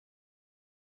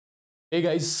Hey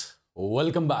guys,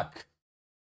 welcome back.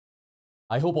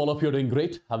 I hope all of you are doing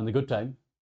great, having a good time.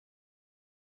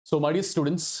 So my dear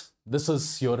students, this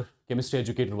is your chemistry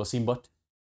educator Wassim Bhat.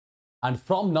 And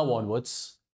from now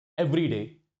onwards, every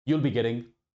day, you'll be getting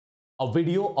a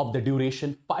video of the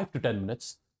duration 5 to 10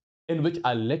 minutes in which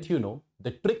I'll let you know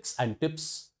the tricks and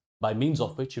tips by means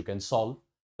of which you can solve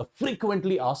the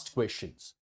frequently asked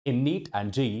questions in NEET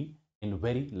and JEE in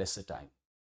very lesser time,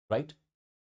 right?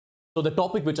 So the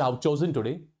topic which I have chosen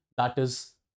today, that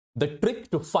is the trick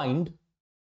to find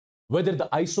whether the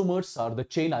isomers are the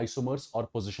chain isomers or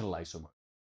positional isomers.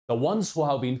 The ones who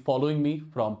have been following me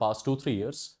from past 2-3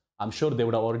 years, I'm sure they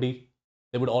would already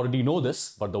know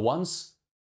this, but the ones,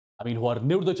 who are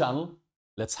new to the channel,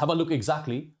 let's have a look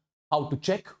exactly how to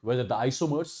check whether the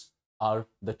isomers are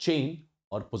the chain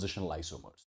or positional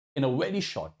isomers in a very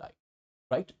short time,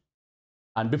 right?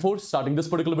 And before starting this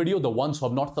particular video, the ones who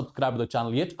have not subscribed to the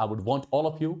channel yet, I would want all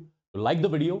of you to like the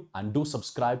video and do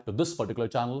subscribe to this particular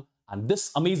channel and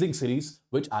this amazing series,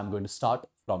 which I'm going to start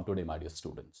from today, my dear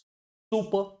students.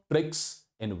 Super tricks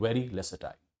in very lesser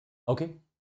time. Okay,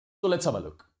 so let's have a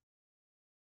look.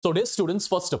 So dear students,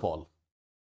 first of all,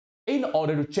 in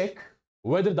order to check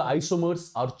whether the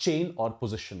isomers are chain or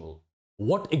positional,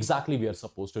 what exactly we are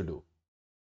supposed to do?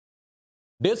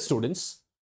 Dear students,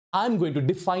 I'm going to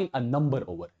define a number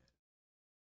over here.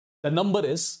 The number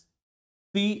is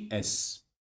CS.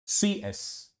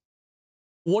 CS.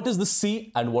 What is the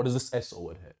C and what is this S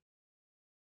over here?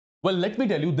 Well, let me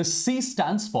tell you, the C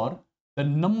stands for the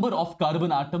number of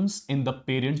carbon atoms in the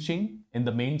parent chain, in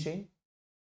the main chain.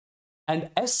 And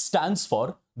S stands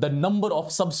for the number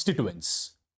of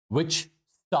substituents which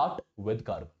start with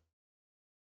carbon,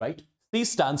 right? C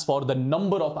stands for the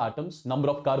number of atoms, number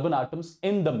of carbon atoms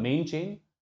in the main chain.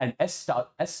 And S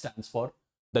stands for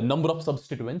the number of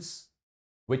substituents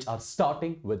which are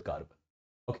starting with carbon.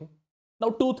 Okay.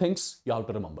 Now, two things you have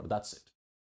to remember. That's it.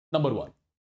 Number one,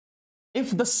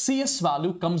 if the CS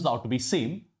value comes out to be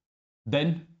same,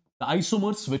 then the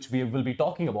isomers which we will be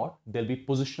talking about, they'll be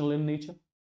positional in nature.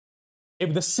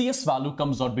 If the CS value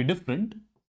comes out to be different,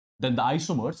 then the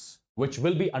isomers which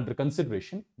will be under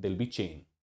consideration, they'll be chain.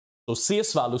 So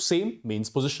CS value same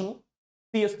means positional.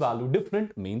 CS value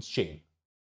different means chain.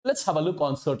 Let's have a look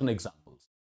on certain examples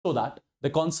so that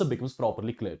the concept becomes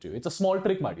properly clear to you. It's a small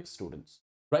trick, my dear students,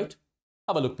 right?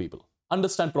 Have a look, people.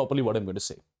 Understand properly what I'm going to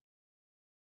say.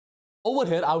 Over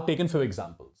here, I've taken few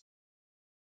examples.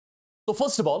 So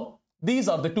first of all, these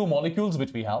are the two molecules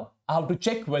which we have. I have to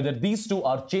check whether these two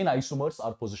are chain isomers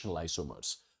or positional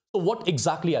isomers. So what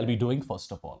exactly I'll be doing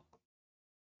first of all?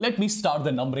 Let me start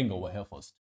the numbering over here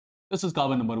first. This is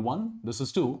carbon number 1. This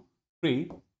is 2, 3,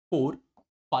 4,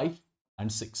 5,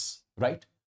 and 6, right?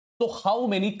 So how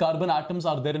many carbon atoms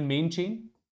are there in main chain?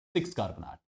 6 carbon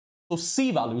atoms. So C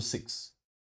value is 6.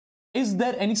 Is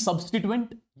there any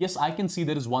substituent? Yes, I can see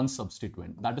there is one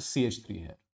substituent, that is CH3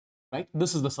 here, right?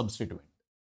 This is the substituent.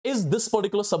 Is this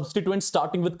particular substituent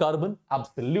starting with carbon?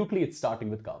 Absolutely, it's starting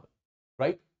with carbon,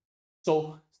 right?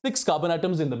 So 6 carbon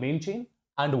atoms in the main chain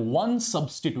and one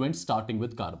substituent starting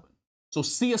with carbon. So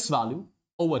CS value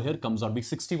over here comes out to be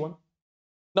 61.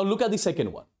 Now look at the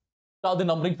second one. Now the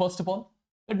numbering first of all,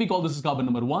 let me call this is carbon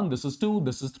number 1, this is 2,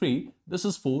 this is 3, this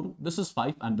is 4, this is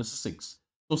 5, and this is 6.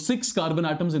 So 6 carbon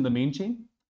atoms in the main chain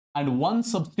and one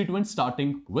substituent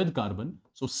starting with carbon.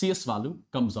 So CS value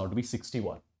comes out to be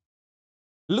 61.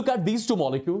 Look at these two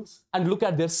molecules and look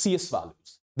at their CS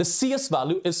values. The CS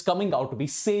value is coming out to be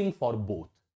same for both.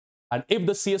 And if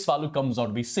the CS value comes out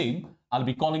to be same, I'll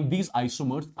be calling these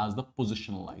isomers as the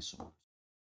positional isomers.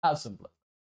 As simple as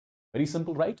that. Very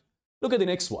simple, right? Look at the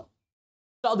next one.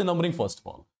 Start the numbering first of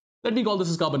all. Let me call this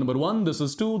is carbon number 1, this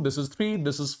is 2, this is 3,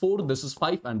 this is 4, this is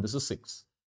 5, and this is 6.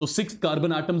 So 6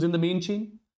 carbon atoms in the main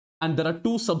chain, and there are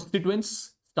 2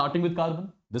 substituents starting with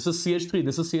carbon. This is CH3,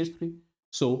 this is CH3.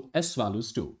 So S value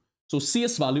is 2. So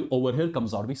CS value over here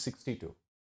comes out to be 62.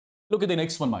 Look at the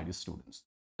next one, my dear students.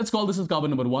 Let's call this is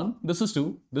carbon number 1, this is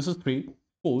 2, this is 3,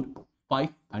 4, 5,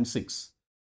 and 6.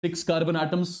 6 carbon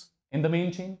atoms in the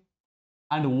main chain,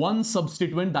 and one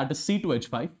substituent, that is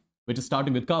C2H5, which is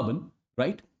starting with carbon,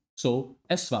 right? So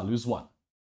S value is 1.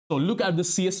 So look at the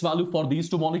CS value for these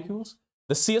two molecules.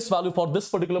 The CS value for this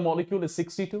particular molecule is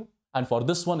 62 and for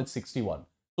this one it's 61.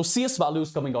 So CS value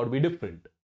is coming out to be different,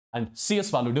 and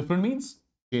CS value different means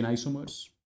chain isomers,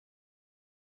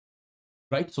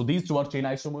 right? So these two are chain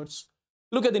isomers.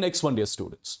 Look at the next one, dear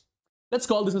students. Let's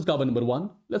call this as carbon number 1.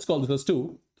 Let's call this as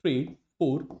 2, 3,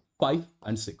 4, 5,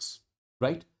 and 6,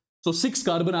 right? So 6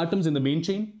 carbon atoms in the main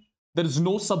chain. There is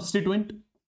no substituent,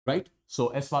 right? So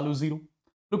S value is 0.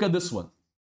 Look at this one.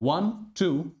 1,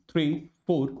 2, 3,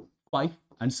 4, 5,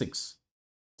 and 6.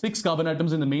 6 carbon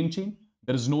atoms in the main chain.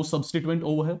 There is no substituent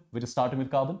over here, which is starting with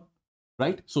carbon,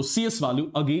 right? So CS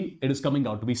value, again, it is coming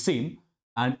out to be same.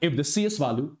 And if the CS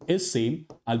value is same,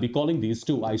 I'll be calling these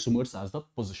two isomers as the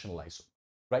positional isomer,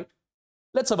 right?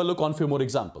 Let's have a look on a few more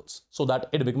examples so that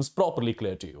it becomes properly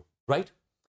clear to you, right?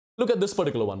 Look at this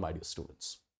particular one, my dear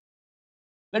students.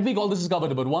 Let me call this is carbon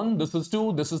number 1, this is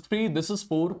 2, this is 3, this is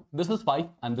 4, this is 5,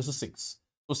 and this is 6.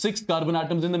 So 6 carbon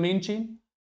atoms in the main chain,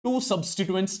 2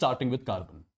 substituents starting with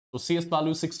carbon. So CS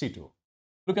value is 62.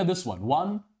 Look at this one,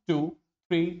 1, 2,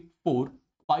 3, 4,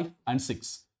 5, and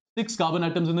 6. 6 carbon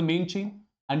atoms in the main chain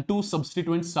and 2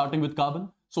 substituents starting with carbon.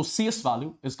 So CS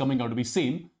value is coming out to be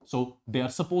same. So they are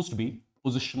supposed to be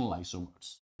positional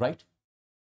isomers, right?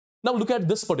 Now look at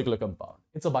this particular compound.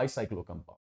 It's a bicyclo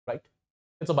compound, right?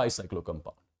 It's a bicyclo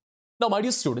compound. Now, my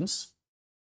dear students,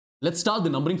 let's start the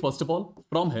numbering first of all.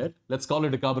 From here, let's call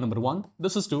it a carbon number 1.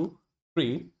 This is 2,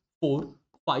 3, 4,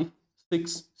 5,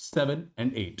 6, 7,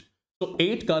 and 8. So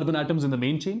 8 carbon atoms in the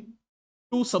main chain.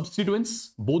 2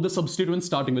 substituents, both the substituents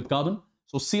starting with carbon.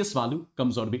 So CS value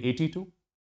comes out to be 82.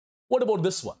 What about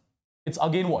this one? It's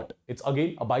again what? It's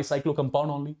again a bicyclo compound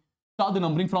only. Start the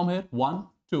numbering from here. 1,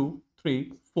 2,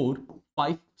 3, 4,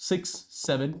 5, 6,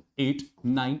 7, 8,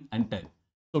 9, and 10.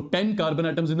 So 10 carbon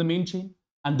atoms in the main chain,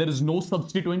 and there is no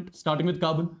substituent starting with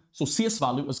carbon. So CS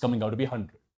value is coming out to be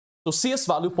 100. So CS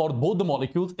value for both the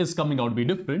molecules is coming out to be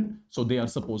different. So they are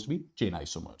supposed to be chain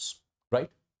isomers, right?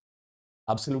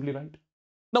 Absolutely right.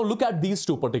 Now look at these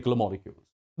two particular molecules.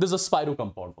 This is a spiro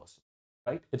compound first,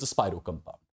 right? It's a spiro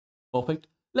compound. Perfect.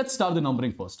 Let's start the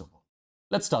numbering first of all.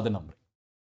 Let's start the numbering.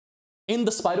 In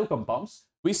the spiro compounds,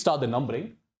 we start the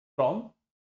numbering from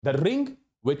the ring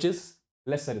which is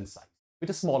lesser in size, which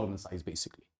is smaller in size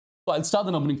basically. So I'll start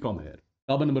the numbering from here.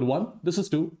 Carbon number 1, this is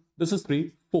 2, this is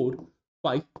 3, 4,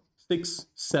 5, 6,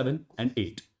 7, and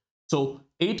 8. So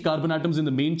 8 carbon atoms in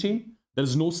the main chain. There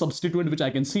is no substituent which I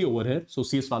can see over here. So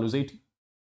CS value is 80.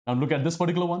 Now look at this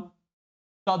particular one.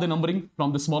 Start the numbering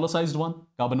from the smaller sized one.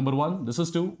 Carbon number 1, this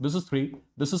is 2, this is 3,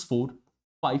 this is 4,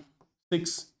 5,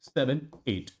 6, 7,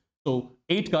 8. So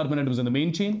 8 carbon atoms in the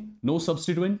main chain, no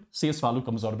substituent, CS value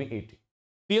comes out to be 80.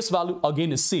 CS value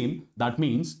again is same. That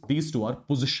means these two are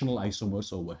positional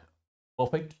isomers over here.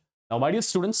 Perfect. Now, my dear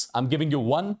students, I'm giving you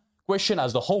one question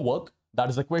as the homework. That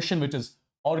is a question which is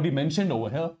already mentioned over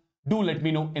here. Do let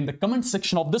me know in the comment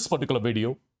section of this particular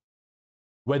video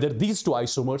whether these two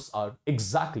isomers are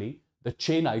exactly the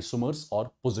chain isomers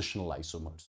or positional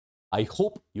isomers. I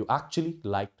hope you actually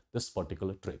liked this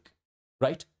particular trick,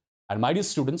 right? And my dear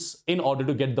students, in order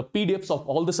to get the PDFs of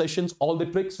all the sessions, all the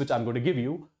tricks which I'm going to give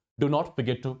you, do not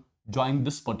forget to join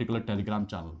this particular Telegram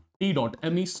channel,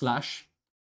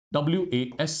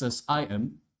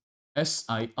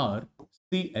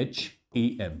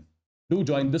 t.me/WASSIMSIRCHEM. Do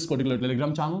join this particular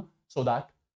Telegram channel so that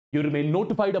you remain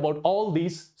notified about all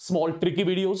these small tricky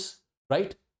videos,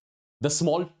 right? The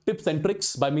small tips and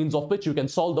tricks by means of which you can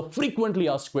solve the frequently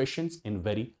asked questions in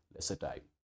very lesser time.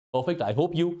 Perfect. I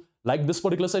hope you liked this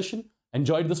particular session,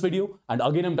 enjoyed this video. And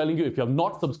again, I'm telling you, if you have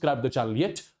not subscribed to the channel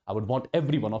yet, I would want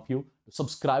every one of you to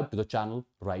subscribe to the channel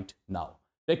right now.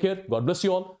 Take care. God bless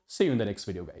you all. See you in the next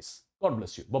video, guys. God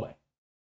bless you. Bye-bye.